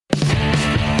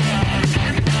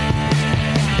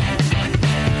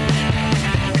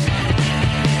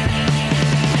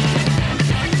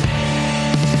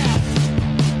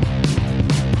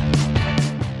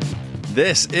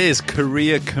This is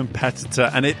Career Competitor,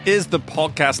 and it is the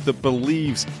podcast that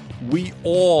believes we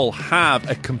all have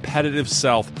a competitive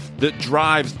self that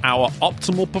drives our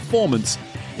optimal performance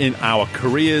in our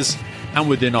careers and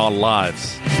within our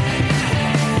lives.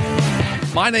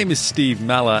 My name is Steve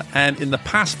Meller, and in the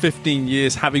past 15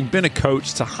 years, having been a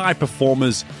coach to high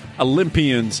performers,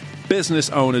 Olympians, business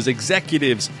owners,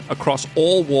 executives across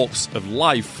all walks of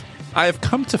life, I have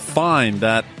come to find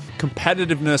that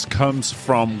competitiveness comes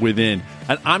from within.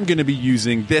 And I'm going to be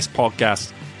using this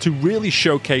podcast to really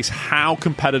showcase how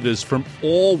competitors from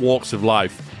all walks of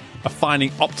life are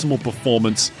finding optimal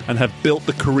performance and have built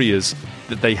the careers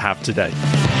that they have today.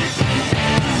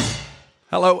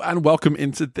 Hello and welcome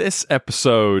into this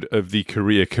episode of the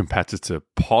Career Competitor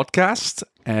podcast.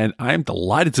 And I am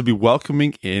delighted to be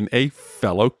welcoming in a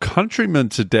fellow countryman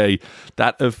today,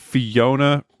 that of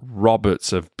Fiona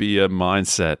Roberts of Be A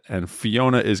Mindset. And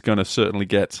Fiona is going to certainly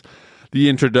get the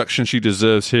introduction she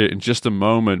deserves here in just a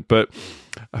moment. But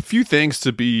a few things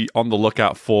to be on the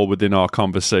lookout for within our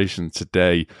conversation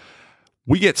today.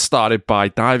 We get started by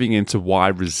diving into why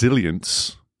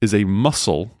resilience is a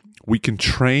muscle we can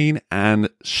train and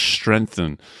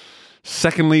strengthen.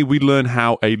 Secondly, we learn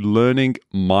how a learning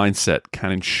mindset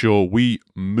can ensure we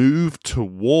move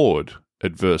toward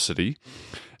adversity.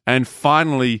 And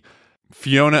finally,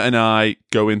 Fiona and I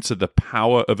go into the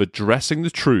power of addressing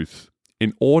the truth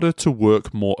in order to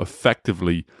work more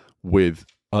effectively with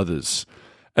others.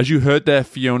 As you heard there,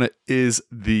 Fiona is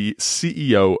the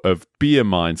CEO of Be A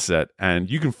Mindset, and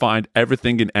you can find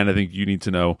everything and anything you need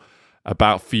to know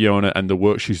about Fiona and the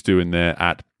work she's doing there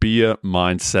at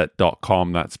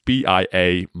beamindset.com. That's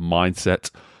BIA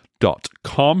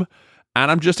mindset.com.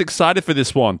 And I'm just excited for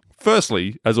this one.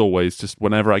 Firstly, as always, just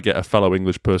whenever I get a fellow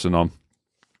English person on,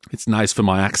 it's nice for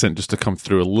my accent just to come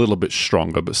through a little bit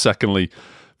stronger. But secondly,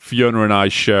 Fiona and I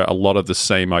share a lot of the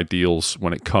same ideals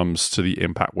when it comes to the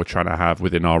impact we're trying to have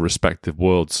within our respective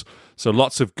worlds. So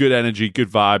lots of good energy, good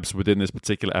vibes within this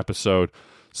particular episode.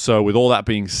 So with all that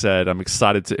being said, I'm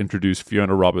excited to introduce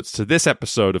Fiona Roberts to this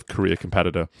episode of Career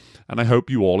Competitor, and I hope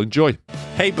you all enjoy.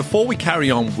 Hey, before we carry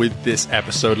on with this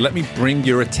episode, let me bring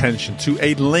your attention to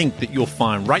a link that you'll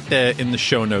find right there in the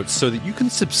show notes so that you can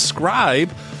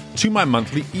subscribe to my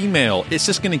monthly email. It's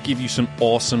just going to give you some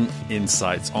awesome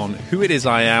insights on who it is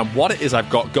I am, what it is I've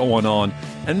got going on,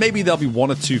 and maybe there'll be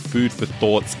one or two food for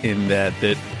thoughts in there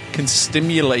that can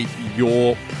stimulate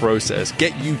your process,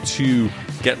 get you to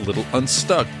get a little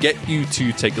unstuck, get you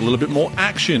to take a little bit more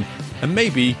action, and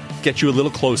maybe get you a little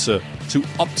closer to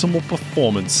optimal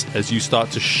performance as you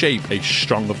start to shape a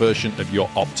stronger version of your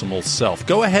optimal self.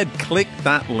 Go ahead, click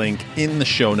that link in the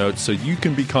show notes so you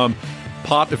can become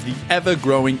part of the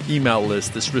ever-growing email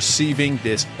list that's receiving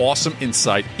this awesome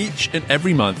insight each and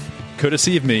every month,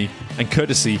 courtesy of me and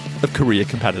courtesy of Career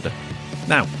Competitor.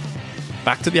 Now,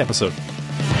 back to the episode.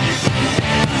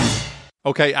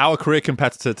 Okay, our career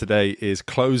competitor today is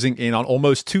closing in on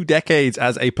almost 2 decades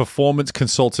as a performance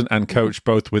consultant and coach,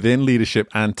 both within leadership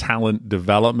and talent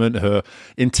development. Her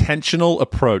intentional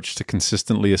approach to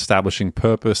consistently establishing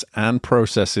purpose and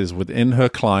processes within her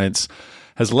clients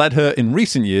has led her in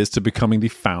recent years to becoming the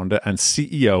founder and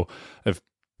CEO of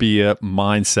Be A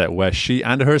Mindset, where she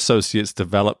and her associates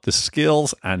develop the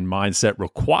skills and mindset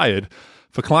required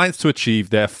for clients to achieve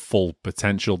their full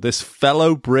potential. This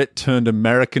fellow Brit turned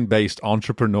American-based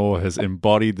entrepreneur has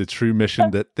embodied the true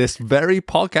mission that this very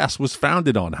podcast was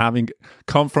founded on, having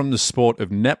come from the sport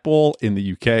of netball in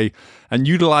the UK and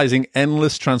utilizing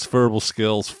endless transferable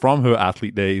skills from her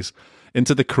athlete days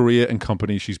into the career and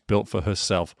company she's built for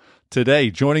herself.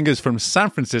 Today, joining us from San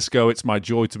Francisco, it's my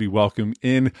joy to be welcoming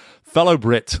in fellow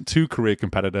Brit to Career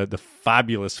Competitor, the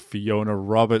fabulous Fiona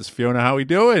Roberts. Fiona, how are we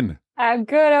doing? I'm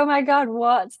good. Oh my God,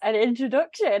 what an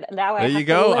introduction. Now there you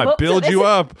go. I build you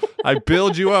up. I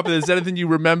build you up. If there's anything you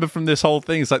remember from this whole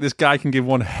thing, it's like this guy can give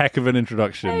one heck of an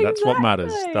introduction. Exactly. That's what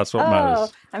matters. That's what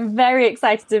matters. I'm very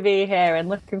excited to be here and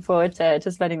looking forward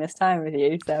to spending this time with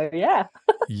you. So yeah.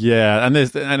 Yeah.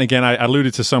 And again, I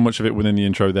alluded to so much of it within the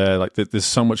intro there. Like there's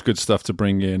so much good stuff to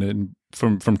bring in. And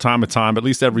from time to time, at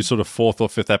least every sort of 4th or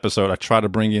 5th episode, I try to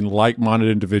bring in like-minded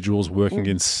individuals working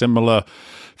in similar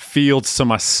fields to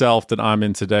myself that I'm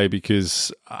in today,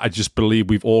 because I just believe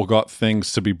we've all got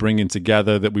things to be bringing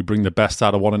together, that we bring the best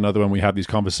out of one another when we have these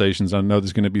conversations. I know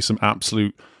there's going to be some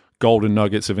absolute golden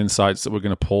nuggets of insights that we're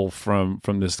going to pull from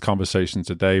this conversation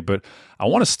today. But I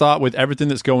want to start with everything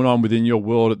that's going on within your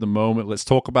world at the moment. Let's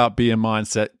talk about Be A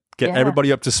Mindset. Get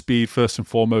everybody up to speed first and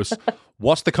foremost.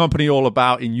 What's the company all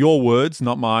about in your words,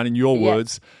 not mine, in your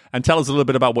words? And tell us a little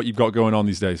bit about what you've got going on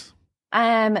these days.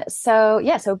 So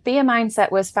Be a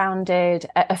Mindset was founded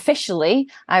officially,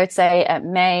 I would say, at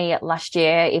May last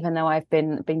year, even though I've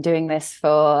been doing this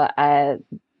for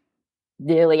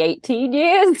nearly 18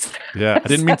 years. Yeah, I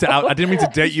didn't mean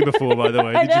to date you before, by the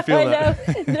way. Did you feel that?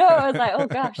 I know. No, I was like, oh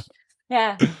gosh.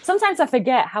 Yeah. Sometimes I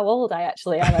forget how old I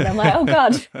actually am. And I'm like, oh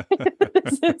God,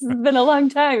 it's been a long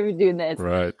time doing this.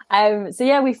 Right. So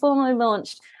yeah, we formally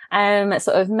launched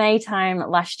sort of May time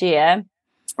last year.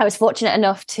 I was fortunate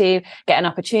enough to get an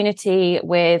opportunity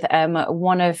with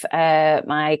one of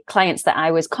my clients that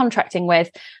I was contracting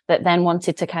with, that then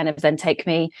wanted to kind of then take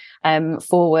me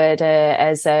forward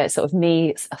as sort of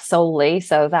me solely.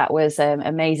 So that was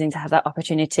amazing to have that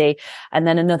opportunity. And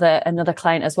then another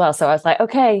client as well. So I was like,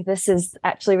 okay, this is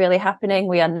actually really happening.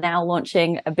 We are now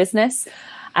launching a business.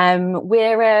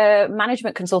 We're a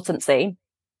management consultancy,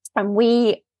 and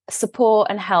we support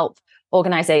and help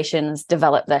organizations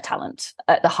develop their talent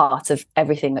at the heart of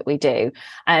everything that we do.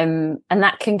 And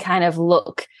that can kind of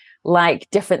look like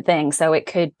different things. So it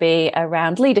could be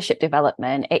around leadership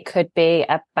development. It could be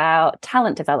about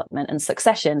talent development and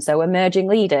succession. So emerging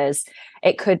leaders.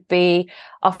 It could be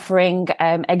offering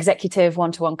executive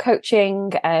one-to-one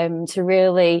coaching to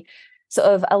really sort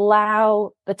of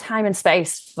allow the time and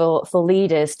space for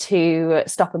leaders to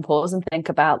stop and pause and think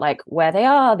about like where they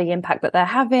are, the impact that they're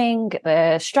having,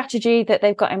 the strategy that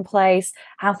they've got in place,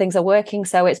 how things are working.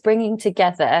 So it's bringing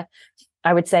together,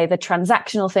 I would say, the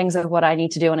transactional things of what I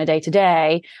need to do on a day to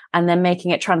day, and then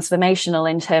making it transformational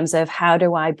in terms of how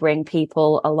do I bring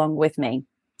people along with me?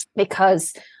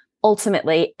 Because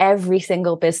ultimately every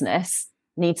single business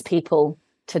needs people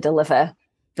to deliver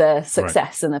the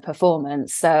success and the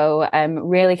performance. So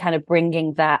really kind of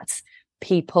bringing that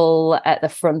people at the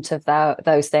front of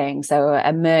those things. So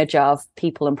a merge of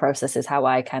people and processes, how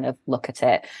I kind of look at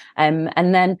it.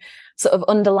 And then sort of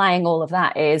underlying all of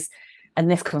that is,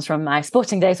 and this comes from my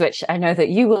sporting days, which I know that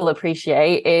you will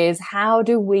appreciate, is how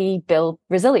do we build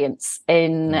resilience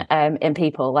in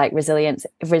people, like resilient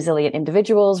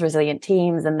individuals, resilient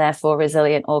teams, and therefore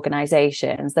resilient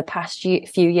organizations. The past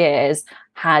few years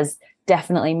has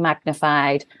definitely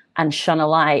magnified and shone a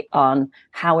light on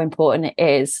how important it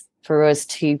is for us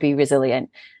to be resilient.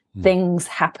 Things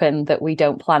happen that we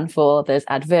don't plan for. There's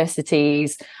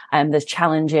adversities, and there's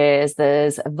challenges,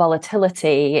 there's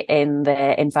volatility in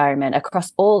the environment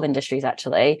across all industries,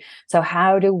 actually. So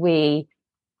how do we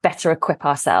better equip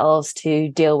ourselves to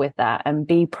deal with that and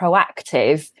be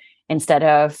proactive instead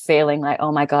of feeling like,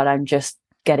 oh my God, I'm just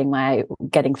getting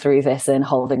through this and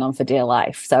holding on for dear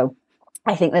life. So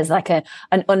I think there's like an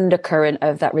undercurrent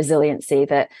of that resiliency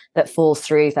that falls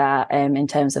through that in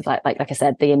terms of like I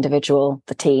said, the individual,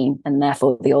 the team, and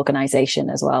therefore the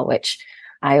organization as well, which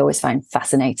I always find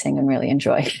fascinating and really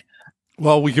enjoy.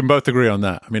 Well, we can both agree on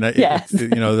that. I mean, yes.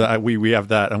 that we have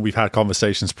that, and we've had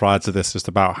conversations prior to this just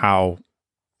about how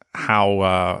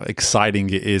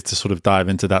exciting it is to sort of dive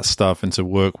into that stuff and to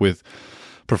work with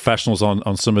professionals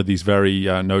on some of these very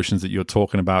notions that you're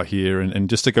talking about here. And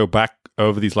just to go back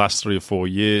over these last 3 or 4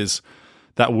 years,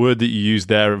 that word that you used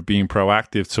there of being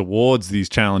proactive towards these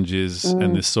challenges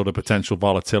and this sort of potential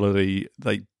volatility,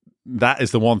 like that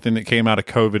is the one thing that came out of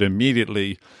COVID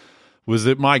immediately, was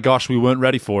that, my gosh, we weren't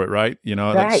ready for it, right? You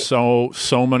know, right. Like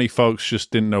so many folks just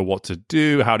didn't know what to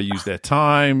do, how to use their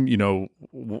time, you know,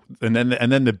 and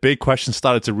then the big questions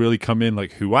started to really come in,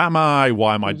 like, who am I?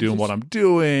 Why am I doing what I'm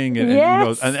doing? And,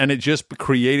 yes. and it just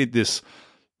created this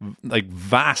like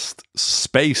vast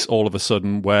space all of a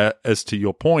sudden where, as to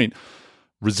your point,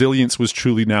 resilience was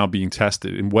truly now being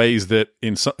tested in ways that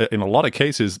in a lot of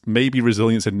cases, maybe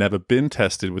resilience had never been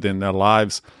tested within their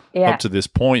lives up to this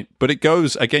point. But it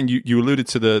goes, again, you alluded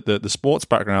to the sports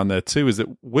background there too, is that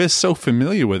we're so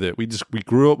familiar with it. We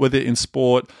grew up with it in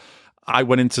sport. I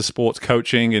went into sports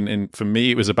coaching, and for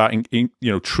me, it was about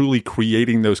truly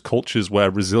creating those cultures where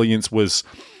resilience was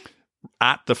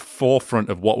at the forefront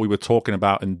of what we were talking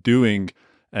about and doing,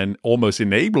 and almost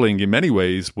enabling in many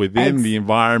ways within the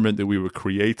environment that we were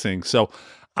creating. So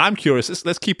I'm curious,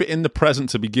 let's keep it in the present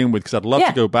to begin with, because I'd love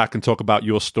to go back and talk about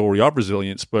your story of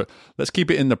resilience, but let's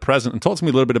keep it in the present and talk to me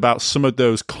a little bit about some of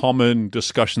those common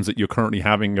discussions that you're currently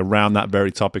having around that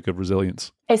very topic of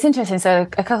resilience. It's interesting. So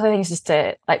a couple of things just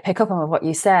to like pick up on what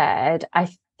you said. I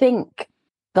think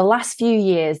the last few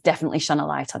years definitely shone a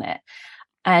light on it.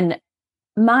 And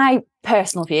my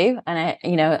personal view, and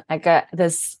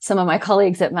there's some of my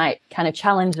colleagues that might kind of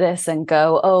challenge this and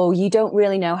go, oh, you don't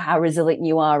really know how resilient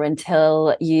you are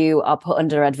until you are put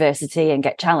under adversity and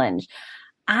get challenged.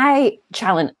 I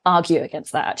argue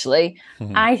against that, actually.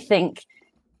 Mm-hmm. I think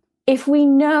if we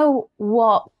know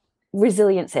what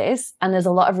resilience is, and there's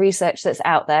a lot of research that's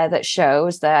out there that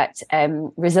shows that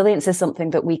resilience is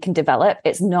something that we can develop.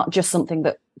 It's not just something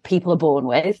that people are born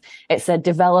with. It's a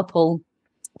developable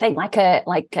thing, like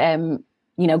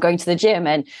going to the gym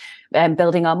and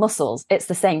building our muscles. It's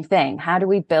the same thing. How do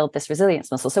we build this resilience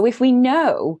muscle? So if we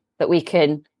know that we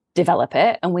can develop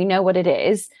it and we know what it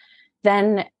is,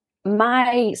 then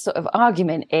my sort of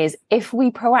argument is, if we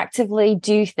proactively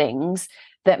do things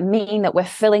that mean that we're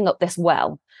filling up this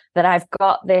well, that I've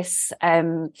got this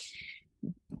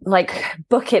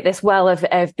bucket, this well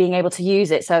of being able to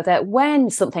use it, so that when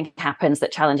something happens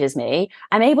that challenges me,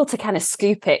 I'm able to kind of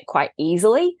scoop it quite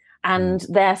easily and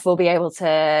therefore be able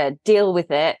to deal with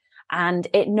it and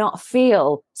it not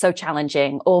feel so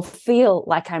challenging or feel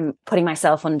like I'm putting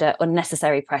myself under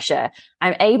unnecessary pressure.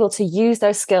 I'm able to use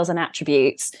those skills and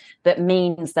attributes that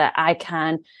means that I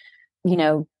can,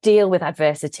 deal with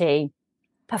adversity,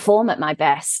 perform at my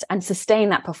best and sustain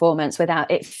that performance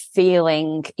without it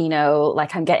feeling,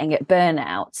 like I'm getting at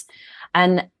burnout.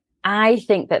 And I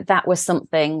think that was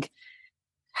something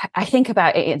I think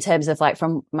about it in terms of like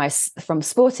from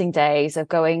sporting days of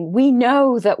going, we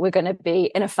know that we're going to be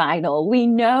in a final. We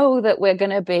know that we're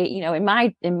going to be,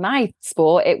 in my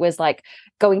sport, it was like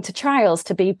going to trials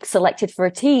to be selected for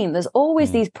a team. There's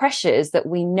always these pressures that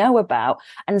we know about.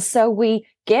 And so we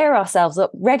gear ourselves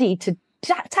up ready to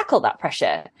tackle that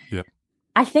pressure. Yeah.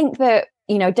 I think that,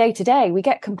 day to day, we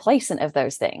get complacent of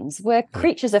those things. We're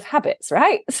creatures of habits,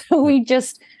 right? So we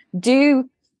just do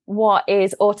what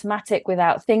is automatic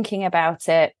without thinking about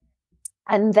it.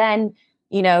 And then,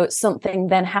 something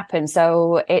then happens.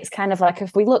 So it's kind of like,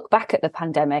 if we look back at the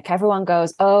pandemic, everyone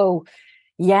goes,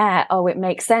 it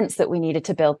makes sense that we needed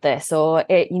to build this, or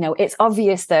it's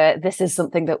obvious that this is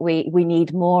something that we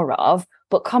need more of,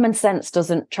 but common sense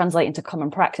doesn't translate into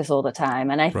common practice all the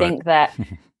time. And I think that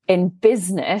in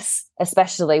business,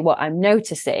 especially, what I'm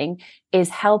noticing is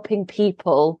helping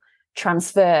people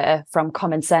transfer from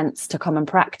common sense to common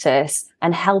practice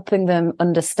and helping them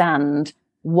understand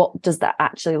what does that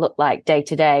actually look like day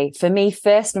to day. For me,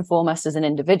 first and foremost, as an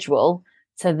individual,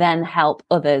 to then help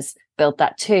others build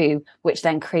that too, which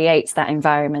then creates that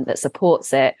environment that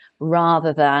supports it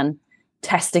rather than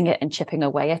testing it and chipping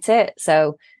away at it.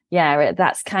 So yeah,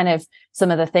 that's kind of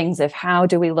some of the things of how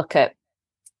do we look at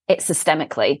it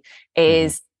systemically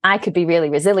is I could be really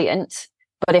resilient,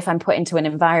 but if I'm put into an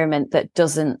environment that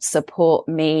doesn't support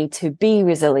me to be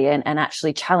resilient and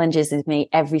actually challenges me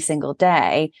every single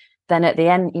day, then at the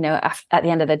end, at the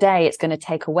end of the day, it's going to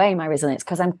take away my resilience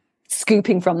because I'm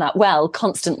scooping from that well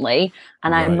constantly,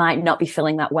 and I might not be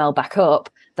filling that well back up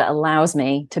that allows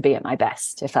me to be at my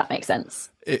best, if that makes sense.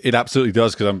 It absolutely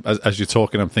does, because as you're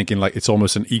talking, I'm thinking like it's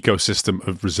almost an ecosystem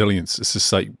of resilience. It's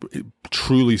just like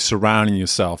truly surrounding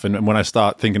yourself. And when I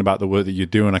start thinking about the work that you're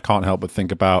doing, I can't help but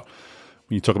think about,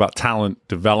 when you talk about talent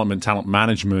development, talent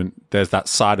management, there's that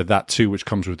side of that too, which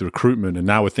comes with recruitment. And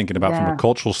now we're thinking about from a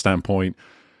cultural standpoint,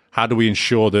 how do we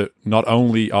ensure that not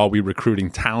only are we recruiting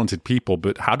talented people,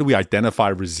 but how do we identify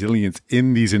resilience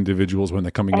in these individuals when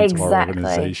they're coming into our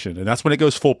organization? And that's when it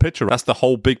goes full picture. That's the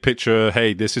whole big picture.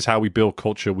 Hey, this is how we build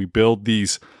culture. We build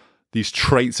these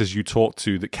traits, as you talk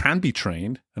to, that can be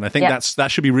trained. And I think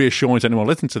that should be reassuring to anyone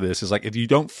listening to this. Is like, if you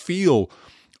don't feel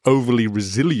overly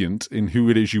resilient in who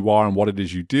it is you are and what it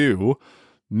is you do,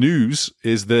 news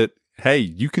is that, hey,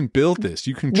 you can build this.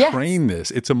 You can train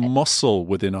this. It's a muscle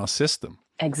within our system.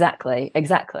 Exactly.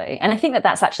 And I think that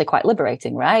that's actually quite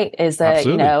liberating, right? Is that,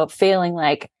 absolutely, feeling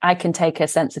like I can take a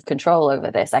sense of control over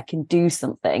this. I can do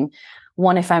something.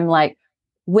 One, if I'm like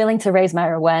willing to raise my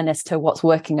awareness to what's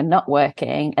working and not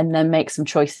working, and then make some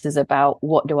choices about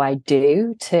what do I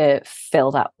do to fill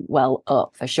that well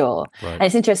up, for sure. Right. And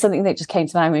it's interesting, something that just came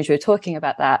to mind when you were talking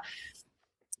about that.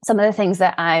 Some of the things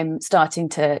that I'm starting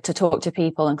to talk to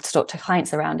people and to talk to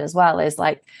clients around as well is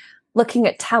like looking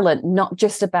at talent, not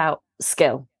just about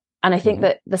skill. And I think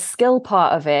that the skill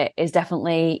part of it is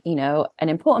definitely, an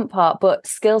important part, but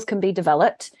skills can be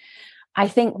developed. I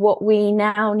think what we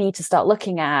now need to start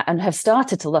looking at, and have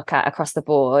started to look at across the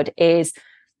board, is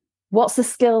what's the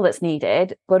skill that's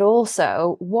needed, but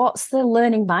also what's the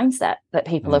learning mindset that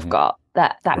people have got,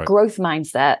 that growth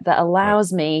mindset that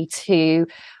allows me to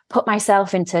put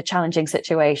myself into challenging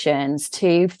situations,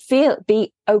 to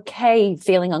be okay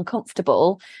feeling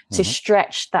uncomfortable, to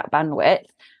stretch that bandwidth.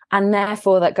 And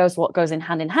therefore what goes in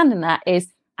hand in that is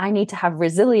I need to have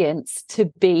resilience to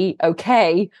be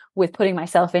okay with putting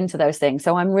myself into those things.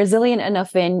 So I'm resilient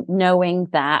enough in knowing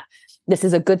that this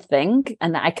is a good thing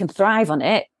and that I can thrive on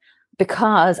it,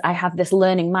 because I have this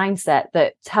learning mindset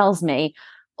that tells me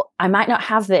I might not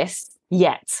have this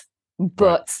yet,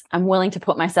 but I'm willing to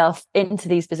put myself into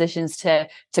these positions to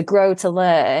grow, to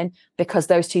learn, because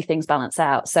those two things balance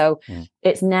out. So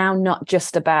it's now not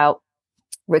just about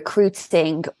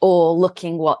recruiting or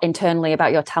looking what internally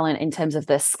about your talent in terms of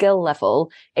the skill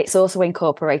level. It's also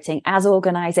incorporating as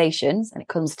organizations, and it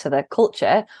comes to the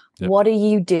culture. What are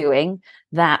you doing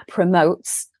that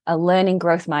promotes a learning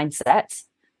growth mindset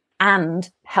and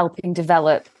helping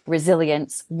develop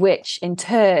resilience, which in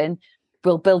turn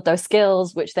will build those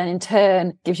skills, which then in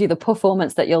turn gives you the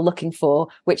performance that you're looking for,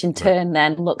 which in turn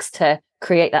then looks to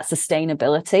create that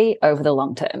sustainability over the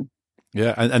long term.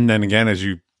 Yeah. And then again,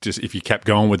 if you kept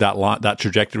going with that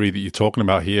trajectory that you're talking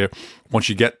about here, once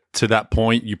you get to that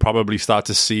point, you probably start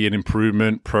to see an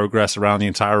improvement, progress around the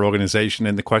entire organization.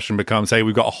 And the question becomes, hey,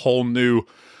 we've got a whole new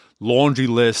laundry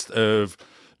list of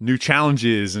new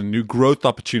challenges and new growth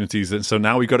opportunities. And so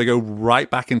now we got to go right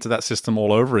back into that system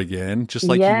all over again, just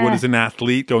like you would as an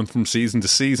athlete going from season to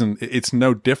season. It's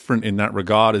no different in that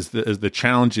regard. As the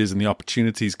challenges and the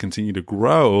opportunities continue to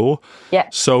grow,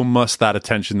 so must that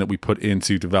attention that we put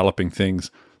into developing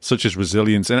things such as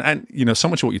resilience. And so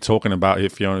much of what you're talking about here,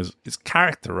 Fiona, is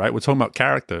character, right? We're talking about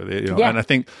character. And I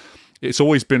think it's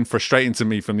always been frustrating to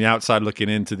me from the outside looking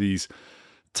into these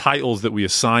titles that we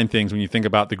assign things. When you think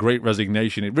about the Great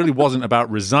Resignation, it really wasn't about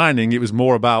resigning. It was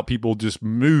more about people just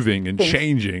moving and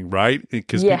changing, right?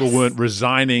 Because people weren't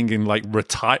resigning and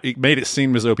retire. It made it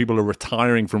seem as though people are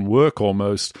retiring from work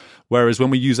almost. Whereas when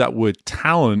we use that word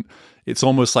talent, it's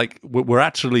almost like we're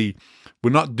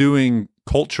not doing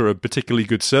culture a particularly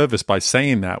good service by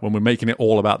saying that when we're making it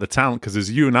all about the talent. Because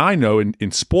as you and I know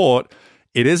in sport,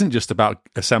 it isn't just about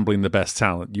assembling the best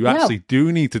talent. You actually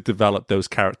do need to develop those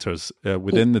characters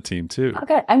within the team too.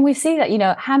 Okay. And we see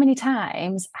that, how many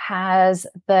times has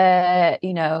the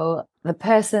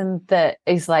person that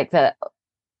is like comes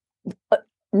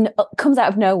out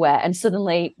of nowhere and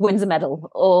suddenly wins a medal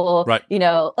or,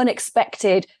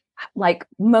 unexpected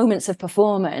moments of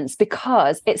performance,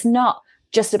 because it's not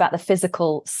just about the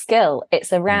physical skill.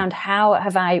 It's around how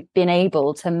have I been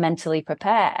able to mentally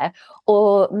prepare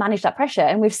or manage that pressure.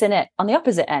 And we've seen it on the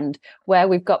opposite end, where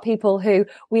we've got people who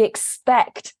we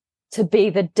expect to be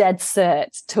the dead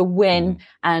cert to win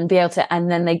and be able to, and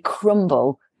then they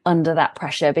crumble under that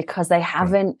pressure because they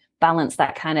haven't balanced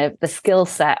that kind of the skill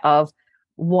set of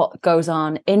what goes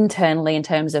on internally in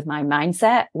terms of my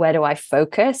mindset. Where do I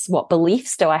focus? What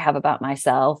beliefs do I have about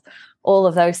myself? All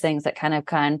of those things that kind of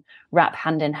can wrap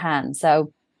hand in hand.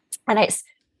 So, and it's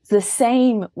the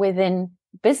same within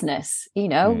business.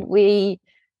 We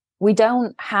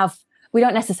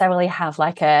don't necessarily have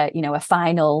like a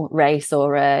final race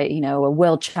or a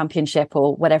world championship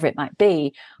or whatever it might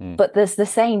be, but there's the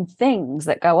same things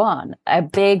that go on. A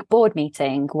big board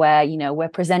meeting where, we're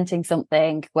presenting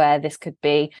something where this could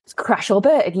be crash or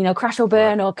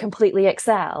burn, or completely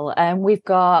excel. And we've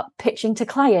got pitching to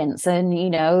clients and,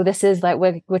 this is like,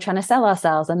 we're trying to sell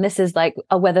ourselves. And this is like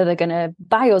whether they're going to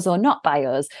buy us or not buy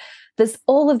us. There's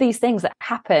all of these things that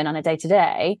happen on a day to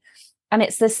day. And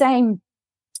it's the same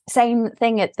thing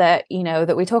that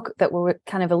we're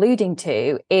kind of alluding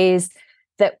to, is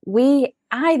that we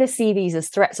either see these as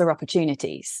threats or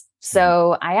opportunities.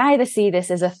 So I either see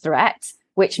this as a threat,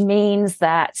 which means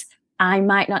that I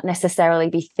might not necessarily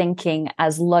be thinking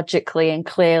as logically and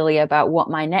clearly about what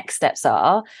my next steps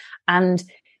are. And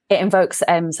it invokes,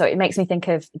 so it makes me think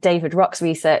of David Rock's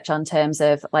research on terms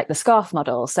of like the SCARF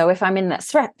model. So if I'm in that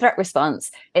threat response,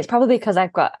 it's probably because I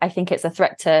think it's a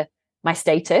threat to my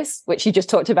status, which you just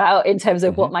talked about in terms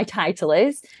of what my title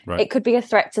is. Right. It could be a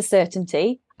threat to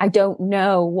certainty. I don't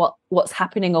know what's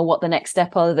happening or what the next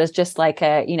step are. There's just like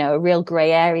a real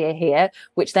gray area here,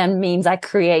 which then means I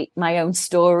create my own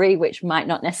story, which might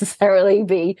not necessarily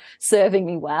be serving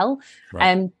me well.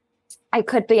 Right. I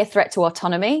could be a threat to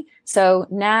autonomy. So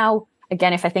now,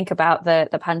 again, if I think about the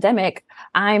pandemic,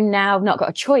 I'm now not got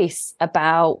a choice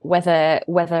about whether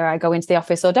I go into the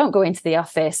office or don't go into the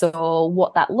office or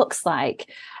what that looks like.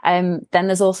 Then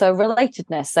there's also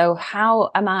relatedness. So how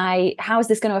is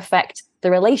this going to affect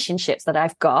the relationships that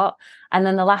I've got? And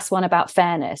then the last one about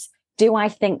fairness. Do I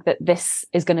think that this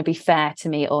is going to be fair to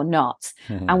me or not?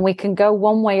 And we can go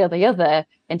one way or the other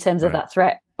in terms of that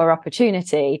threat or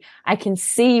opportunity. I can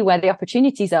see where the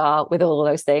opportunities are with all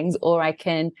of those things, or I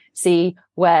can see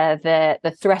where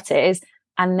the threat is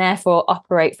and therefore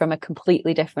operate from a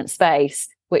completely different space,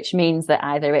 which means that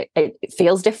either it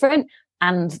feels different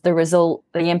and the result,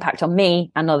 the impact on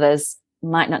me and others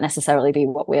might not necessarily be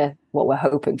what we're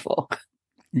hoping for.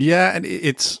 Yeah. And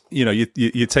it's,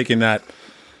 you're taking that,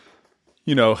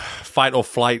 fight or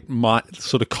flight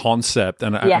sort of concept.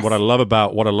 And what I love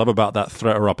about that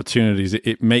threat or opportunity is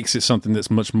it makes it something that's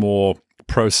much more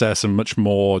process and much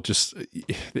more just,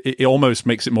 it almost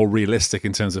makes it more realistic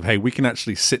in terms of, hey, we can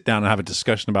actually sit down and have a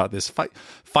discussion about this.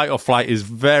 Fight or flight is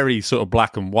very sort of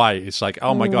black and white. It's like,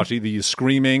 oh my gosh, either you're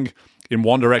screaming in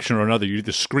one direction or another. You're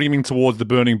either screaming towards the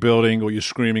burning building or you're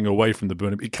screaming away from the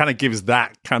burning. It kind of gives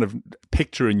that kind of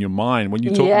picture in your mind. When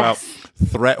you talk about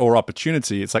threat or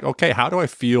opportunity, it's like, okay, how do I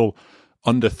feel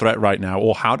under threat right now?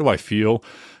 Or how do I feel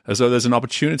as though there's an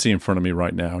opportunity in front of me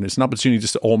right now? And it's an opportunity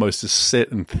just to almost just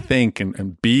sit and think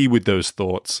and be with those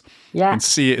thoughts and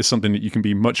see it as something that you can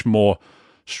be much more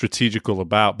strategical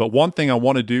about. But one thing I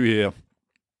want to do here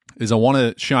is I want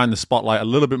to shine the spotlight a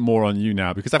little bit more on you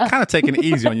now, because I've kind of taken it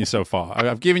easy on you so far.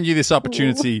 I've given you this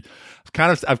opportunity.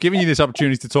 I've given you this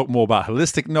opportunity to talk more about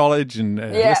holistic knowledge and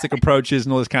holistic approaches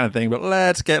and all this kind of thing. But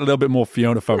let's get a little bit more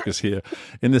Fiona focus here,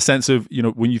 in the sense of,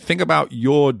 when you think about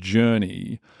your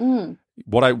journey.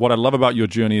 What I love about your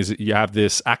journey is that you have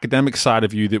this academic side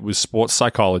of you that was sports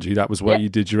psychology. That was where you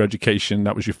did your education.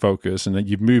 That was your focus. And then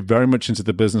you've moved very much into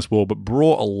the business world, but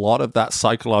brought a lot of that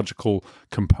psychological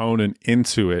component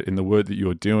into it in the work that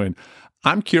you're doing.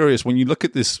 I'm curious, when you look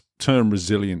at this term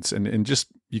resilience, and just,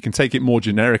 you can take it more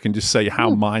generic and just say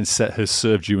how mindset has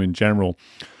served you in general.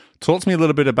 Talk to me a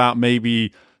little bit about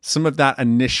maybe some of that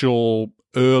initial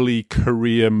early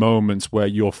career moments where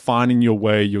you're finding your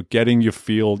way, you're getting your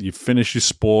field, you finish your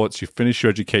sports, you finish your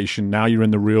education, now you're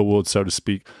in the real world, so to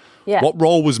speak. What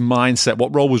role was mindset,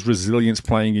 what role was resilience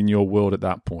playing in your world at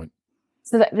that point?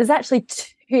 So there's actually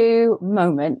two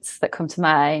moments that come to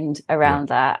mind around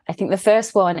that. I think the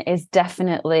first one is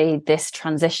definitely this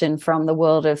transition from the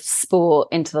world of sport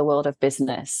into the world of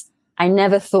business. I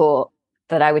never thought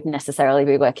that I would necessarily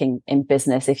be working in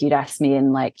business if you'd asked me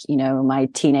in my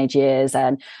teenage years.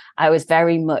 And I was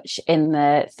very much in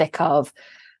the thick of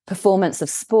performance of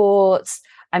sports.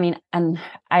 I mean, and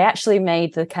I actually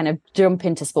made the kind of jump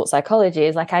into sports psychology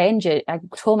is like I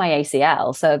tore my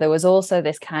ACL. So there was also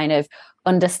this kind of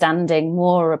understanding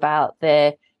more about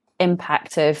the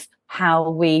impact of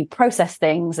how we process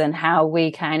things and how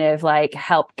we kind of like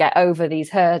help get over these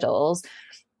hurdles.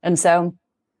 And so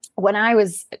when I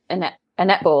was a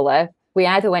netballer, we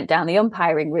either went down the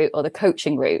umpiring route or the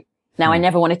coaching route. Now, I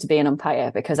never wanted to be an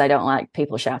umpire because I don't like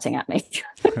people shouting at me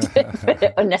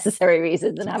for unnecessary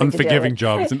reasons. And unforgiving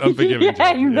job. It's an unforgiving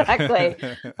job. Exactly.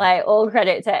 Like, all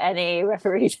credit to any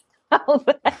referee out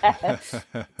there.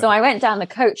 So I went down the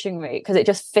coaching route because it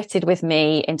just fitted with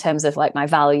me in terms of like my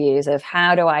values of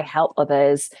how do I help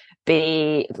others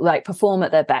perform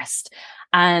at their best.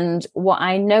 And what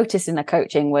I noticed in the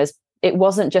coaching was it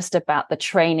wasn't just about the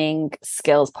training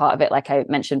skills part of it, like I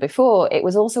mentioned before. It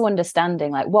was also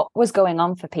understanding like what was going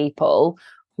on for people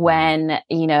when,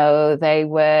 they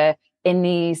were in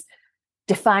these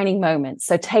defining moments.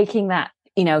 So taking that,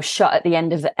 shot at the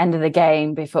end of the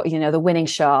game before, the winning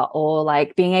shot, or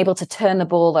like being able to turn the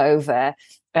ball over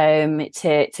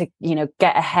to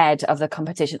get ahead of the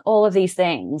competition, all of these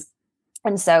things.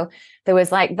 And so there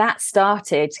was like that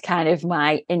started kind of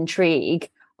my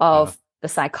intrigue of the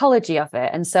psychology of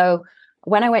it. And so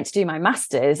when I went to do my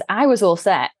master's, I was all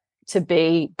set to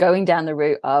be going down the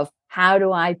route of how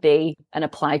do I be an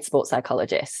applied sports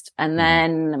psychologist? And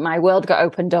then my world got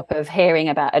opened up of hearing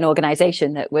about an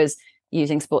organization that was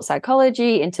using sports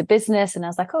psychology into business. And I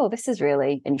was like, oh, this is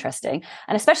really interesting.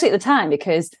 And especially at the time,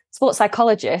 because sports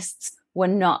psychologists were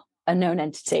not a known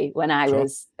entity when I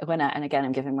was, and again,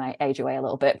 I'm giving my age away a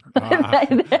little bit.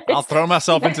 I'll throw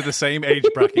myself into the same age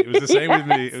bracket. It was the same with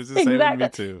me. It was the same with me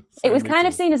too. It was kind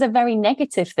of seen as a very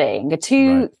negative thing,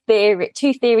 too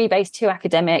theory-based, too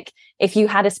academic. If you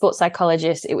had a sports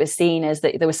psychologist, it was seen as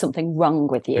that there was something wrong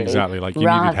with you. Exactly, like you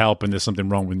needed help and there's something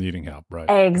wrong with needing help, right?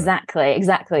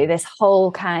 Exactly. This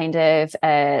whole kind of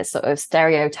sort of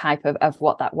stereotype of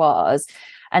what that was.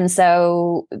 And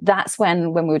so that's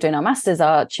when we were doing our masters,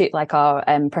 our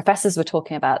professors were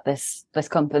talking about this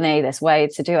company, this way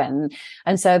to do it.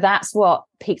 And so that's what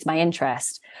piqued my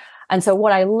interest. And so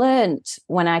what I learned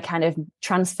when I kind of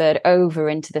transferred over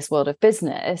into this world of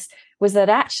business was that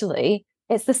actually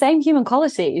it's the same human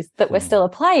qualities that we're still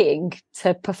applying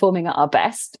to performing at our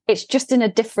best. It's just in a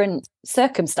different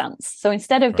circumstance. So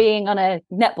instead of being on a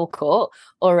netball court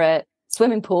or a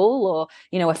swimming pool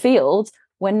or, a field,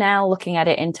 we're now looking at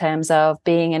it in terms of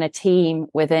being in a team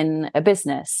within a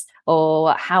business,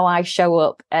 or how I show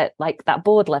up at like that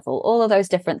board level, all of those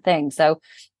different things. So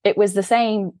it was the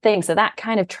same thing. So that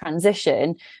kind of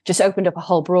transition just opened up a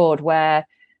whole broad where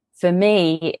for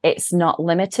me, it's not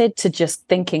limited to just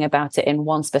thinking about it in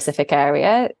one specific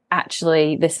area.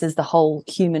 Actually, this is the whole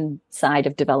human side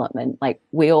of development. Like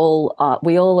we all are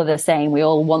the same. We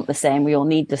all want the same. We all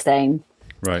need the same.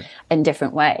 Right. In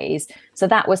different ways. So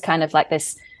that was kind of like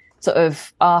this sort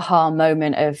of aha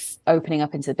moment of opening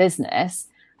up into business.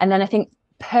 And then I think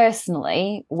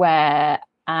personally, where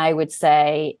I would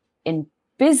say in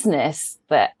business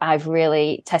that I've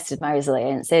really tested my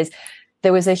resilience is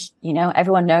there was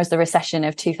everyone knows the recession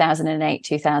of 2008,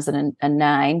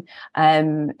 2009.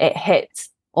 It hit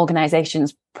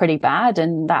organizations pretty bad,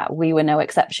 and that we were no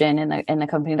exception in the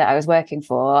company that I was working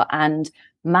for. And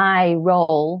my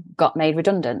role got made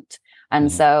redundant.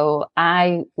 And so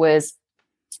I was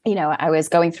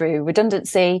going through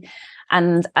redundancy,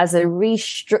 and as a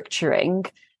restructuring,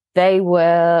 they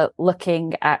were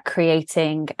looking at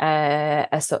creating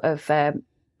a sort of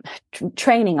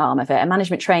training arm of it, a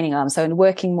management training arm. So in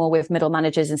working more with middle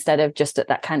managers instead of just at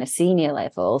that kind of senior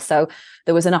level. So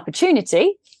there was an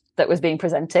opportunity that was being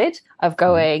presented of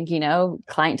going,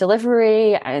 client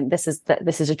delivery, and this is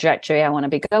a trajectory I want to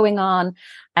be going on.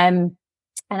 And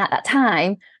at that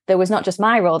time, there was not just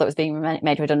my role that was being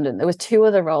made redundant. There was 2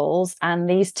 other roles, and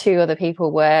these 2 other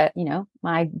people were,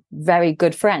 my very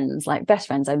good friends, like best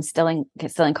friends. I'm still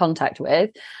in contact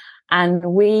with, and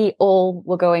we all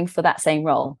were going for that same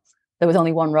role. There was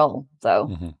only one role,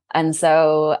 though, and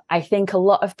so I think a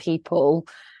lot of people.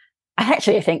 I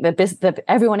think that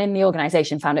everyone in the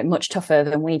organization found it much tougher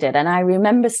than we did, and I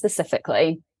remember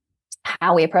specifically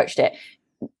how we approached it.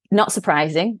 Not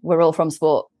surprising, we're all from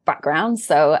sport backgrounds,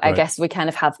 so I guess we kind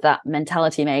of have that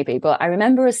mentality maybe. But I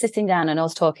remember us sitting down and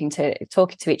us talking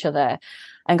to each other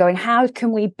and going, how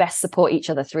can we best support each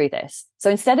other through this? So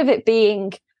instead of it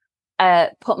being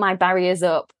put my barriers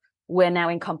up, we're now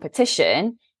in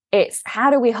competition, it's how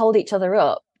do we hold each other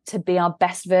up to be our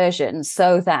best version,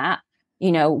 so that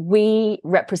we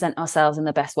represent ourselves in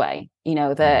the best way,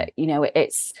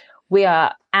 we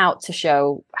are out to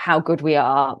show how good we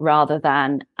are, rather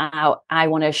than I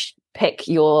want to pick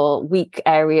your weak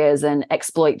areas and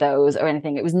exploit those or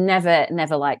anything. It was never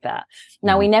like that.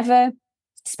 Now, we never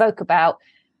spoke about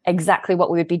exactly what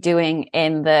we would be doing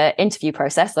in the interview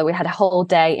process. So we had a whole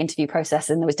day interview process,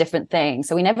 and there was different things.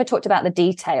 So we never talked about the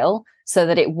detail so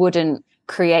that it wouldn't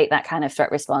create that kind of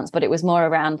threat response, but it was more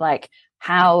around like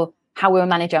how we were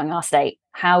managing our state.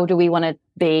 How do we want to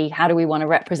be? How do we want to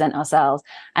represent ourselves?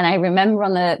 And I remember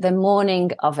on the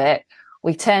morning of it,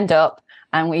 we turned up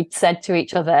and we said to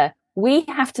each other, we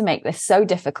have to make this so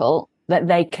difficult that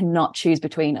they cannot choose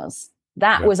between us.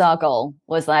 That was our goal,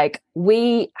 was like,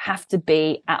 we have to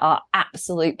be at our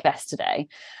absolute best today.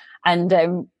 And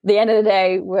the end of the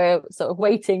day, we're sort of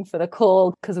waiting for the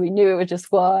call because we knew it was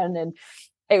just one. And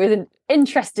it was an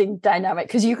interesting dynamic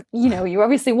because you're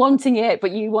obviously wanting it,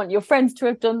 but you want your friends to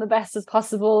have done the best as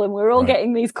possible. And we're all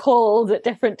getting these calls at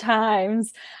different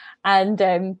times.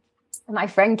 And my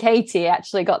friend Katie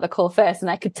actually got the call first, and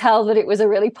I could tell that it was a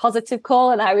really positive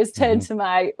call. And I was turned to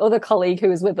my other colleague who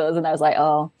was with us, and I was like,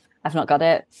 oh, I've not got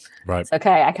it. Right. It's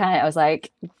okay. I was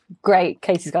like, great,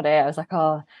 Katie's got it. I was like,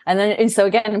 oh. And so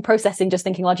again, in processing, just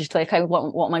thinking logically, okay,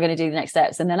 what am I going to do the next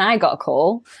steps? And then I got a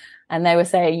call, and they were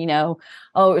saying,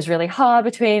 oh, it was really hard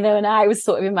between them. And I was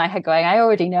sort of in my head going, I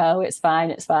already know, it's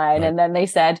fine. Right. And then they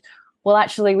said, well,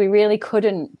 actually, we really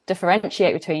couldn't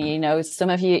differentiate between, some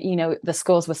of you, the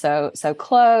scores were so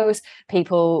close.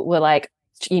 People were like,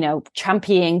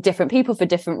 championing different people for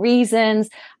different reasons.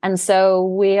 And so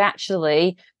we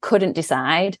actually couldn't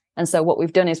decide. And so what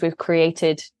we've done is we've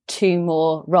created 2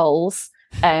 more roles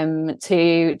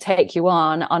to take you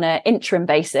on an interim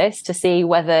basis to see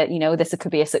whether, this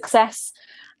could be a success.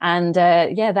 And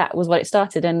that was what it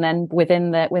started. And then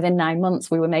within 9 months,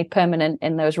 we were made permanent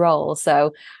in those roles.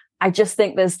 So I just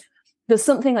think there's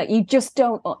something that you just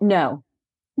don't know.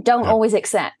 Don't always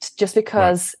accept just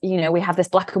because, we have this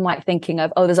black and white thinking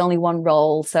of, there's only one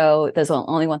role, so there's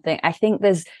only one thing. I think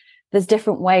there's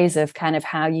different ways of kind of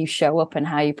how you show up and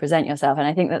how you present yourself. And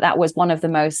I think that was one of the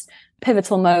most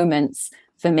pivotal moments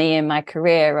for me in my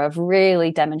career of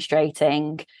really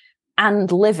demonstrating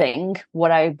and living what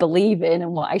I believe in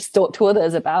and what I talk to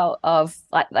others about, of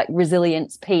like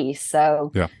resilience piece.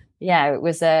 So it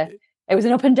was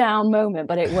an up and down moment,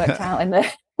 but it worked out in the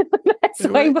best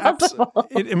way possible.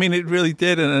 It really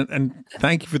did. And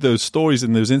thank you for those stories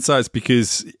and those insights,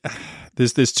 because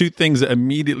there's 2 things that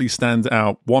immediately stand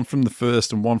out, one from the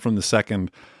first and one from the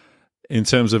second, in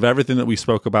terms of everything that we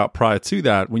spoke about prior to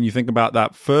that. When you think about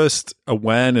that first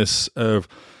awareness of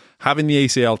having the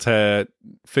ACL tear,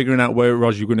 figuring out where it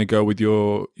was you're going to go with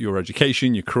your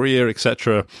education, your career,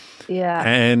 etc. Yeah.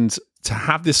 And to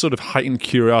have this sort of heightened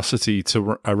curiosity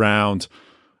around,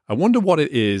 I wonder what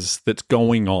it is that's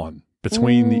going on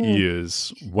between the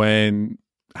ears when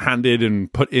handed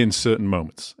and put in certain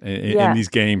moments in these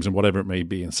games and whatever it may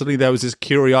be. And suddenly there was this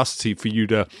curiosity for you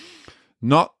to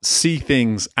not see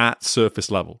things at surface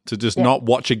level, to just not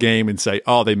watch a game and say,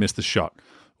 oh, they missed the shot,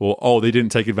 or, oh, they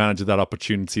didn't take advantage of that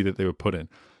opportunity that they were put in.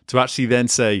 To actually then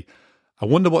say, I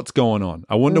wonder what's going on.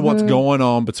 I wonder what's going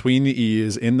on between the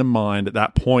ears, in the mind at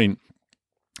that point,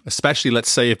 especially, let's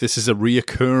say, if this is a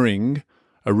reoccurring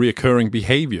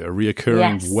behavior, a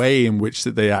reoccurring way in which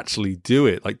that they actually do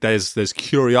it. Like there's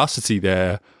curiosity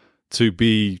there to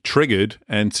be triggered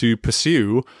and to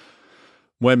pursue,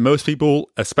 when most people,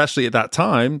 especially at that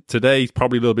time, today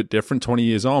probably a little bit different 20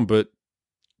 years on, but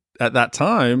at that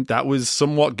time, that was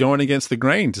somewhat going against the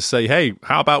grain to say, hey,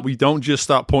 how about we don't just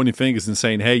start pointing fingers and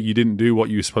saying, hey, you didn't do what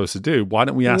you were supposed to do. Why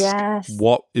don't we ask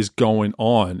what is going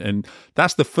on? And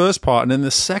that's the first part. And then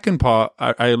the second part,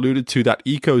 I alluded to that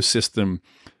ecosystem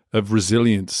of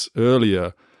resilience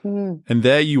earlier. And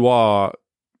there you are,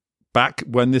 back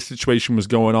when this situation was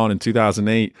going on in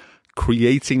 2008,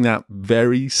 creating that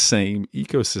very same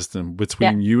ecosystem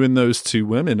between you and those two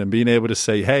women, and being able to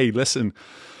say, hey, listen,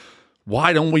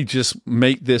 why don't we just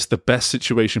make this the best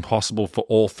situation possible for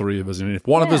all three of us? I mean, if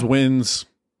one of us wins,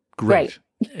 great.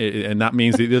 And that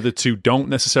means that the other two don't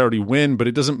necessarily win, but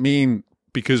it doesn't mean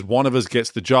because one of us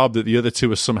gets the job that the other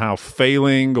two are somehow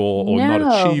failing or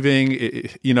not achieving.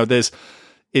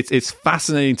 It's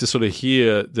fascinating to sort of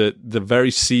hear that the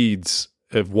very seeds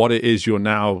of what it is you're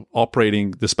now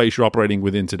operating, the space you're operating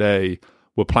within today,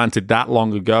 were planted that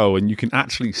long ago, and you can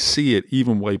actually see it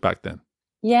even way back then.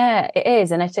 Yeah, it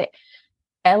is. And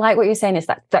I like what you're saying, is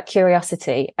that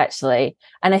curiosity, actually.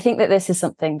 And I think that this is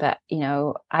something that,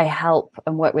 I help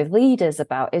and work with leaders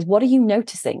about, is what are you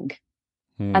noticing?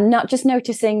 And not just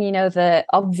noticing, the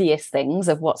obvious things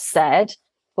of what's said,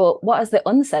 but what is the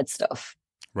unsaid stuff?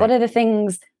 Right. What are the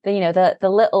things, the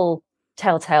little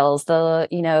telltales,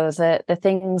 the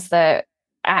things that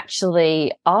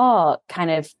actually are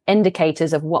kind of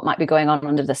indicators of what might be going on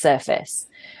under the surface.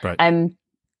 Right. And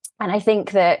I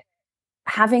think that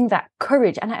having that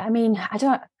courage, and I mean, I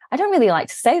don't really like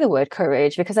to say the word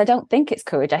courage, because I don't think it's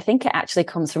courage. I think it actually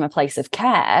comes from a place of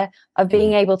care, of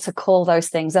being able to call those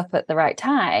things up at the right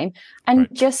time and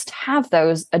just have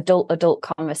those adult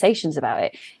conversations about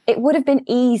it. It would have been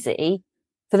easy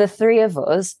for the three of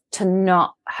us to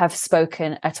not have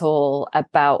spoken at all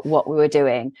about what we were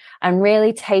doing, and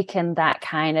really taken that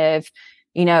kind of,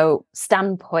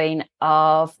 standpoint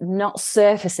of not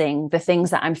surfacing the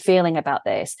things that I'm feeling about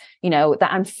this, that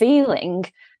I'm feeling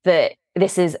that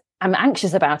I'm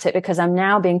anxious about it because I'm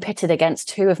now being pitted against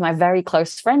two of my very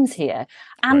close friends here,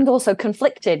 and also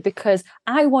conflicted because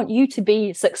I want you to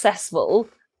be successful,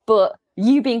 but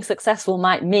you being successful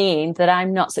might mean that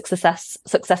I'm not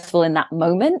successful in that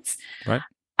moment. Right.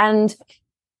 And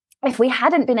if we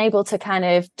hadn't been able to kind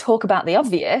of talk about the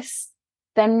obvious,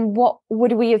 then what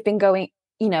would we have been going,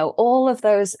 all of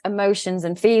those emotions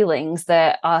and feelings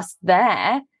that are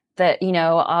there, that,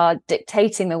 are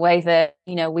dictating the way that,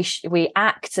 we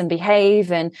act and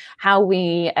behave, and how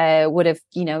we would have,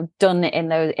 done it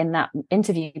in that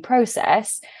interview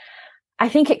process. I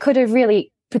think it could have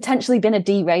really potentially been a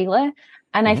derailer.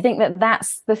 And I think that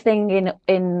that's the thing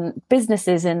in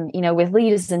businesses and, with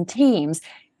leaders and teams,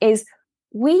 is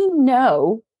we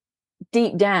know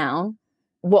deep down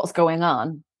what's going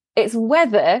on. It's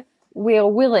whether we are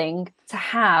willing to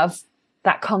have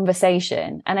that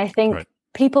conversation. And I think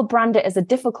people brand it as a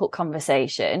difficult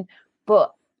conversation,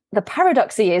 but the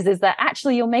paradox is that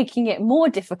actually you're making it more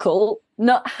difficult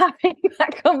not having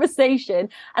that conversation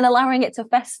and allowing it to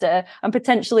fester and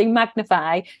potentially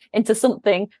magnify into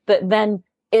something that then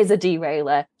is a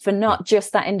derailer for not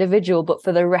just that individual, but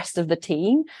for the rest of the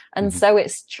team. And so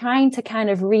it's trying to kind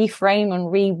of reframe and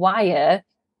rewire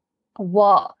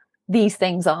what these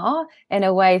things are in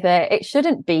a way that it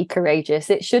shouldn't be courageous.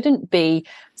 It shouldn't be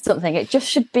something. It just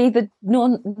should be the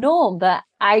norm that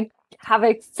I have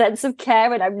a sense of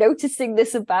care and I'm noticing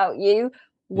this about you.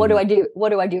 What do I do? What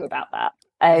do I do about that?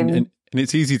 And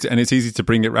it's easy to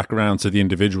bring it back around to the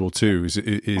individual too.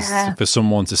 Is for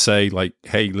someone to say like,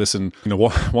 "Hey, listen,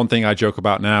 one thing I joke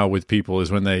about now with people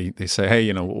is when they say, hey,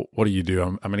 what do you do?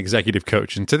 I'm an executive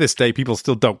coach, and to this day, people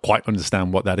still don't quite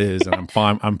understand what that is, and I'm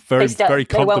fine. I'm very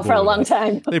comfortable. They won't for a long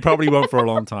time. They probably won't for a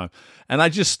long time, and I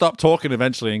just stop talking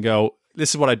eventually and go,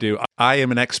 this is what I do. I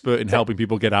am an expert in helping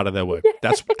people get out of their way.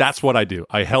 That's what I do.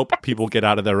 I help people get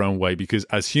out of their own way, because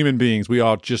as human beings, we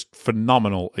are just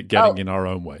phenomenal at getting in our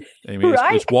own way. I mean,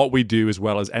 it's what we do as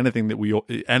well as anything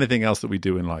else that we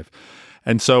do in life.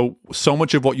 And so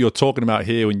much of what you're talking about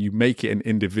here, when you make it an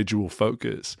individual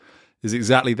focus, is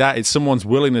exactly that. It's someone's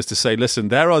willingness to say, listen,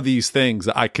 there are these things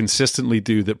that I consistently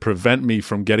do that prevent me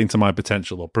from getting to my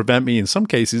potential, or prevent me in some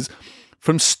cases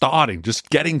from just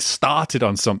getting started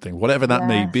on something, whatever that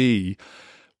may be.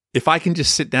 if I can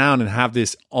just sit down and have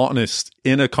this honest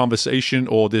inner conversation,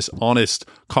 or this honest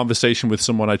conversation with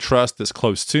someone I trust that's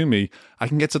close to me, I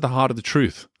can get to the heart of the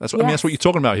truth. That's what I mean. That's what you're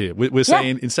talking about here. We're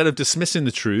saying, instead of dismissing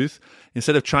the truth,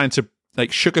 instead of trying to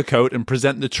like sugarcoat and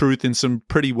present the truth in some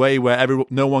pretty way where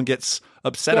no one gets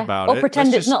upset about it, or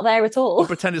pretend it's not there at all, or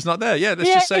pretend it's not there. Yeah, let's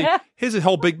just say, here's a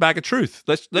whole big bag of truth.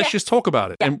 Let's just talk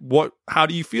about it. And how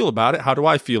do you feel about it? How do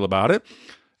I feel about it?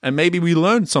 And maybe we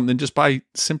learn something just by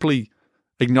simply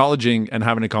acknowledging and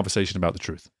having a conversation about the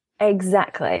truth.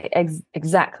 Exactly.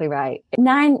 Exactly right.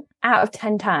 9 out of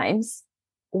 10 times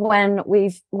when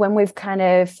we've kind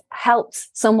of helped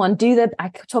someone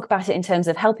I talk about it in terms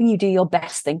of helping you do your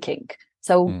best thinking.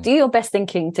 So do your best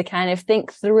thinking to kind of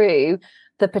think through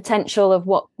the potential of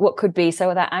what could be,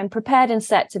 so that I'm prepared and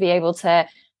set to be able to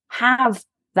have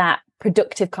that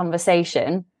productive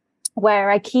conversation where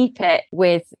I keep it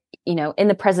with, in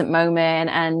the present moment,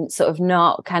 and sort of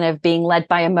not kind of being led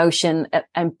by emotion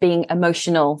and being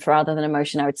emotional rather than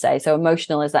emotion, I would say. So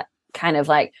emotional is that kind of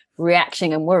like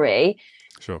reaction and worry.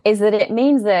 Sure. Is that it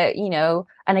means that,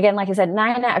 and again, like I said,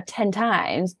 9 out of 10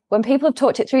 times when people have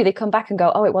talked it through, they come back and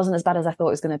go, oh, it wasn't as bad as I thought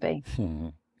it was going to be.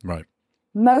 Right.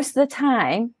 Most of the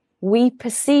time, we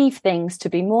perceive things to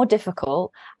be more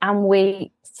difficult and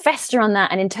we fester on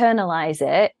that and internalize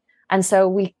it. And so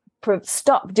we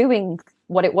stop doing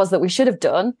what it was that we should have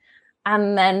done.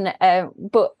 And then,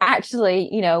 but actually,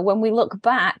 when we look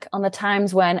back on the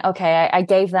times when, okay, I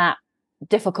gave that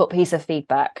difficult piece of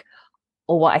feedback,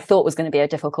 or what I thought was going to be a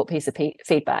difficult piece of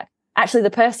feedback, actually the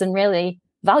person really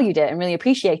valued it and really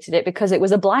appreciated it because it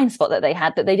was a blind spot that they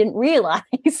had that they didn't realize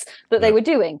that they were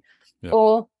doing.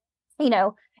 Or,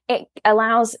 it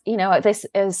allows, this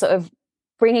is sort of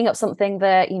bringing up something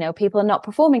that, people are not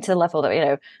performing to the level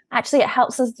that, actually it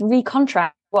helps us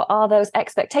recontract what are those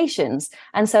expectations,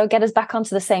 and so get us back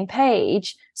onto the same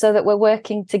page so that we're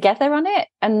working together on it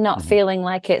and not feeling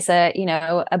like it's a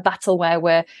battle where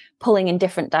we're pulling in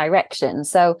different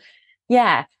directions. So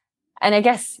and I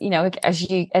guess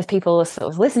as people are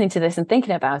sort of listening to this and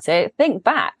thinking about it, think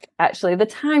back, actually the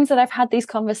times that I've had these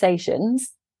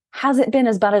conversations, has it been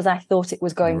as bad as I thought it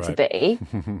was going to be?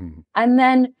 And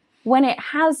then when it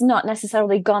has not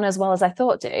necessarily gone as well as I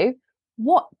thought to,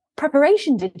 what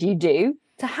preparation did you do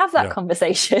to have that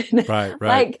conversation? Right.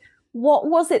 Like, what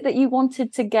was it that you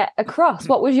wanted to get across?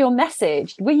 What was your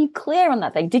message? Were you clear on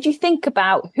that thing? Did you think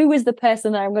about who is the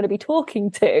person that I'm going to be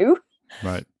talking to?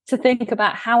 Right. To think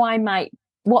about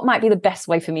what might be the best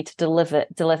way for me to deliver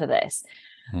this.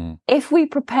 If we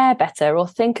prepare better or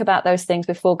think about those things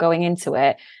before going into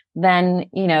it, then,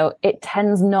 it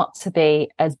tends not to be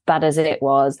as bad as it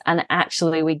was. And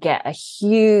actually we get a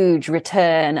huge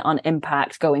return on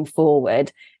impact going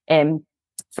forward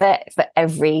for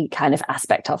every kind of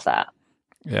aspect of that.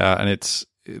 Yeah. And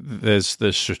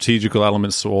there's strategical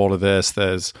elements to all of this.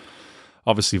 There's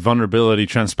obviously vulnerability,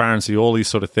 transparency, all these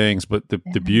sort of things. But the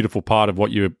beautiful part of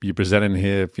what you're presenting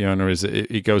here, Fiona, is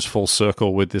it goes full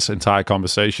circle with this entire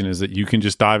conversation, is that you can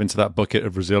just dive into that bucket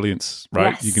of resilience,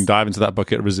 right? Yes. You can dive into that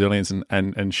bucket of resilience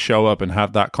and show up and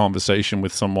have that conversation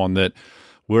with someone that,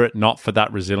 were it not for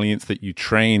that resilience that you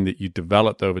trained, that you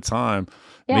developed over time,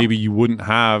 maybe you wouldn't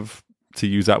have, to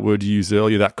use that word you used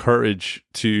earlier, that courage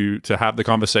to have the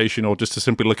conversation, or just to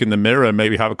simply look in the mirror and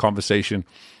maybe have a conversation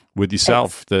with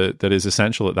yourself that is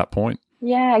essential at that point.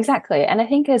 Yeah, exactly. And I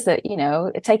think as that,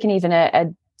 taking even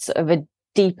a sort of a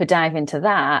deeper dive into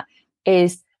that,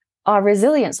 is our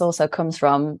resilience also comes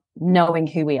from knowing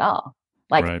who we are,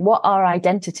 like what our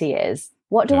identity is.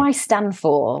 What do I stand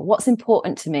for? What's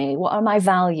important to me? What are my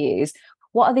values?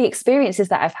 What are the experiences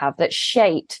that I've had that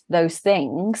shaped those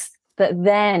things that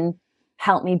then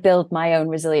help me build my own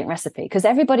resilient recipe? Because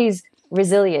everybody's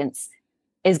resilience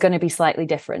is going to be slightly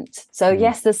different. So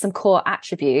yes, there's some core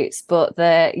attributes, but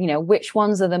which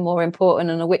ones are the more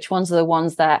important and which ones are the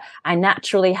ones that I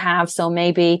naturally have. So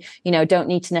maybe, don't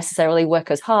need to necessarily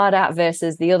work as hard at,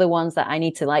 versus the other ones that I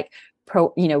need to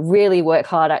really work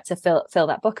hard at to fill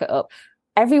that bucket up.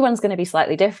 Everyone's going to be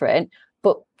slightly different,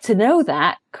 but to know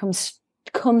that comes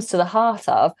to the heart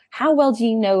of, how well do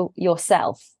you know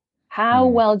yourself? How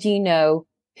well do you know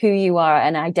who you are at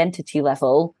an identity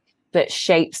level that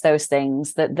shapes those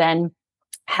things, that then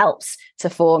helps to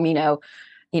form,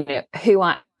 who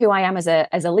I am as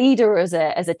a leader, as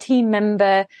a team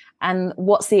member, and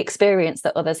what's the experience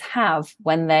that others have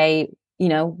when they,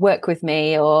 work with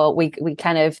me, or we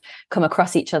kind of come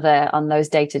across each other on those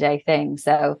day-to-day things.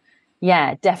 So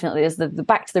yeah, definitely there's the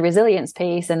back to the resilience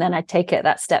piece. And then I take it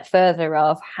that step further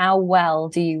of, how well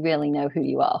do you really know who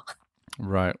you are?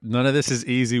 Right. None of this is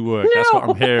easy work. No. That's what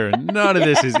I'm hearing. None of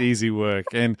this is easy work.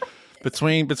 And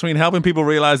between helping people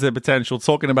realize their potential,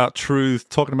 talking about truth,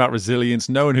 talking about resilience,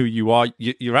 knowing who you are,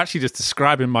 you're actually just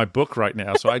describing my book right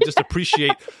now. So I just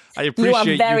appreciate you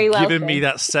giving me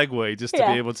that segue just to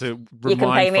be able to remind you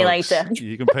can pay me later.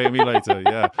 You can pay me later,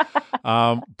 yeah.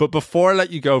 But before I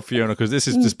let you go, Fiona, because this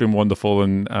has just been wonderful,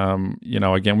 and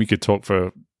again, we could talk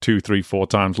for 2, 3, 4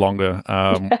 times longer.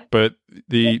 But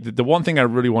the one thing I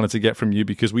really wanted to get from you,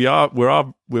 because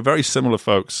we're very similar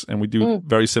folks and we do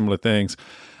very similar things.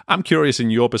 I'm curious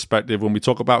in your perspective when we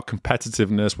talk about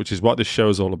competitiveness, which is what this show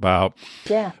is all about.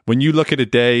 Yeah. When you look at a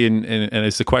day, and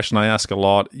it's a question I ask a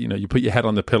lot, you put your head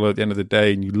on the pillow at the end of the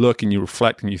day and you look and you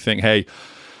reflect and you think, hey,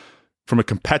 from a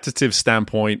competitive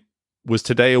standpoint, was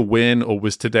today a win or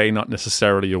was today not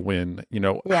necessarily a win?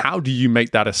 How do you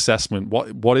make that assessment?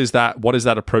 What is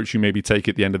that approach you maybe take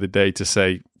at the end of the day to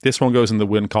say this one goes in the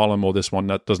win column or this one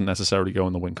that doesn't necessarily go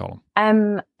in the win column?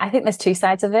 I think there's two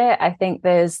sides of it. I think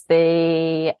there's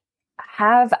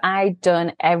have I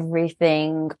done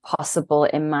everything possible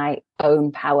in my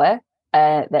own power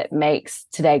that makes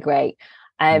today great?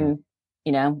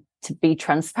 To be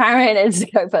transparent and to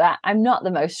go for that. I'm not the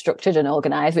most structured and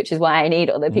organized, which is why I need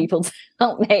other people to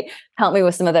help me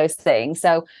with some of those things.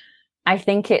 So I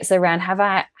think it's around, have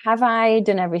I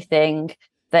done everything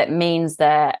that means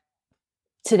that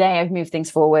today I've moved things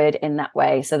forward in that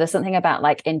way? So there's something about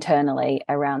like internally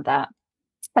around that.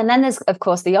 And then there's, of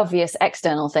course, the obvious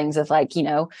external things of like,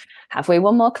 have we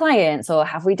won more clients or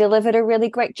have we delivered a really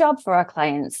great job for our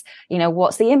clients?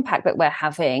 What's the impact that we're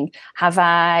having? Have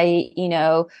I,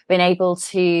 been able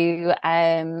to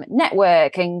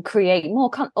network and create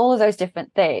more, all of those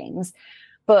different things.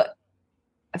 But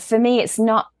for me, it's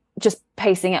not just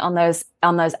pacing it on those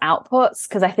outputs,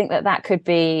 because I think that could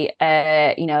be,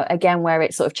 again, where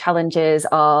it sort of challenges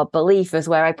our belief is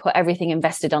where I put everything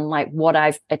invested on like what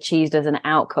I've achieved as an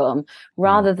outcome,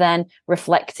 rather than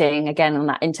reflecting again on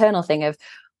that internal thing of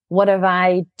what have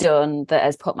I done that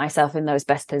has put myself in those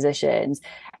best positions.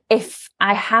 If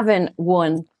I haven't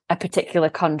won a particular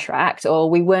contract or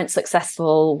we weren't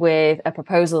successful with a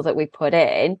proposal that we put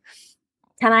in,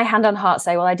 can I hand on heart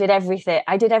say, well, I did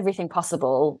everything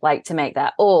possible like to make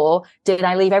that? Or did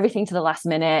I leave everything to the last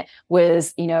minute,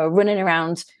 was, running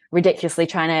around ridiculously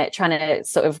trying to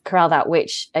sort of corral that,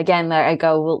 which again, there I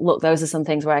go, well, look, those are some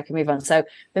things where I can move on. So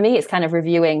for me, it's kind of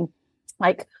reviewing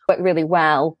like what really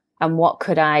well and what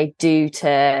could I do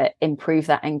to improve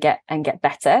that and get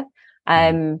better.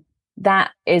 That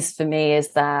is for me is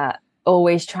that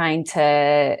always trying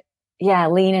to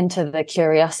lean into the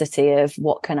curiosity of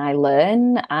what can I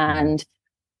learn, and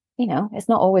it's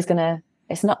not always going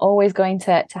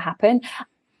to happen,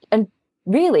 and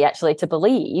really actually to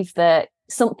believe that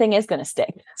something is going to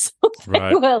stick.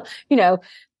 Something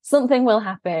will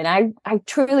happen. I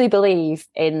truly believe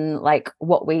in like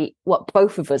what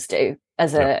both of us do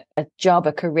as a job,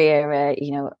 a career,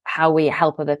 how we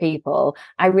help other people.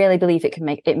 I really believe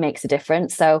it makes a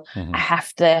difference. So I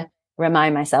have to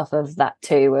remind myself of that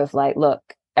too, of like, look,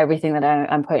 everything that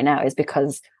I'm putting out is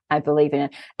because I believe in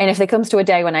it. And if there comes to a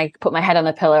day when I put my head on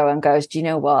the pillow and goes, do you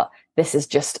know what, this is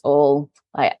just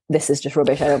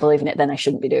rubbish, I don't believe in it, then I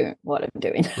shouldn't be doing what I'm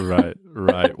doing. right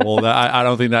Well, I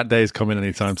don't think that day is coming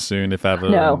anytime soon, if ever.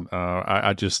 No.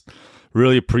 I just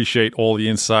really appreciate all the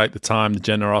insight, the time, the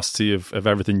generosity of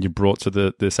everything you brought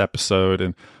to this episode.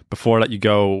 And before I let you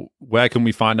go, where can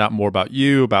we find out more about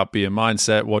you, about Be a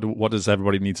Mindset? What does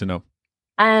everybody need to know?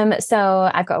 So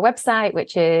I've got a website,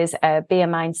 which is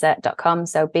beamindset.com.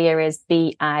 So Bia is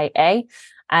BIA.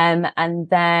 And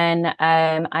then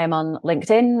I'm on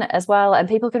LinkedIn as well. And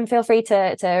people can feel free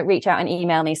to reach out and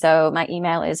email me. So my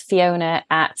email is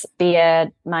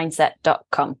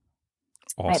fiona@beamindset.com.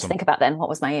 Awesome. I had to think about then, what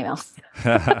was my email?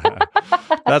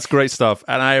 That's great stuff.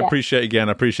 And I appreciate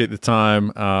the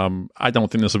time. I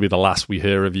don't think this will be the last we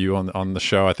hear of you on the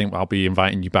show. I think I'll be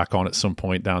inviting you back on at some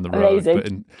point down the road. Amazing.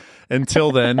 But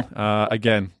until then,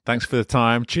 again, thanks for the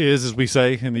time. Cheers, as we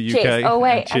say in the UK. Cheers. Oh,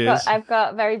 wait, cheers. I've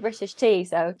got very British tea,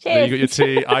 so cheers. There you got your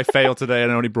tea. I failed today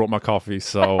and I only brought my coffee,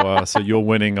 so you're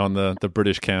winning on the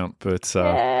British count. But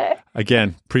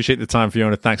again, appreciate the time,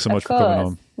 Fiona. Thanks so much for coming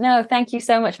on. No, thank you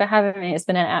so much for having me. It's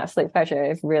been an absolute pleasure.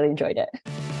 I've really enjoyed it.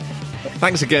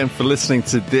 Thanks again for listening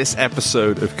to this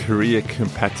episode of Career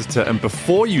Competitor. And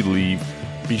before you leave,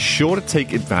 be sure to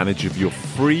take advantage of your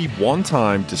free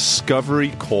one-time discovery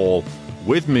call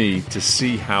with me to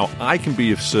see how I can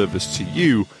be of service to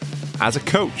you as a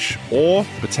coach, or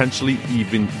potentially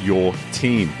even your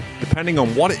team. Depending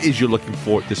on what it is you're looking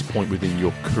for at this point within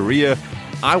your career,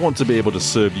 I want to be able to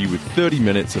serve you with 30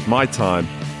 minutes of my time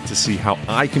to see how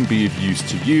I can be of use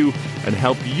to you and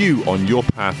help you on your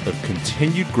path of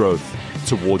continued growth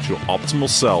towards your optimal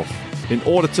self in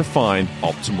order to find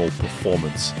optimal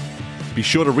performance. Be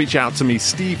sure to reach out to me,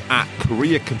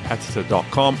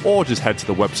 steve@careercompetitor.com, or just head to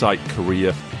the website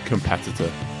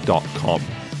careercompetitor.com.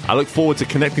 I look forward to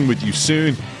connecting with you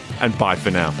soon, and bye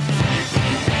for now.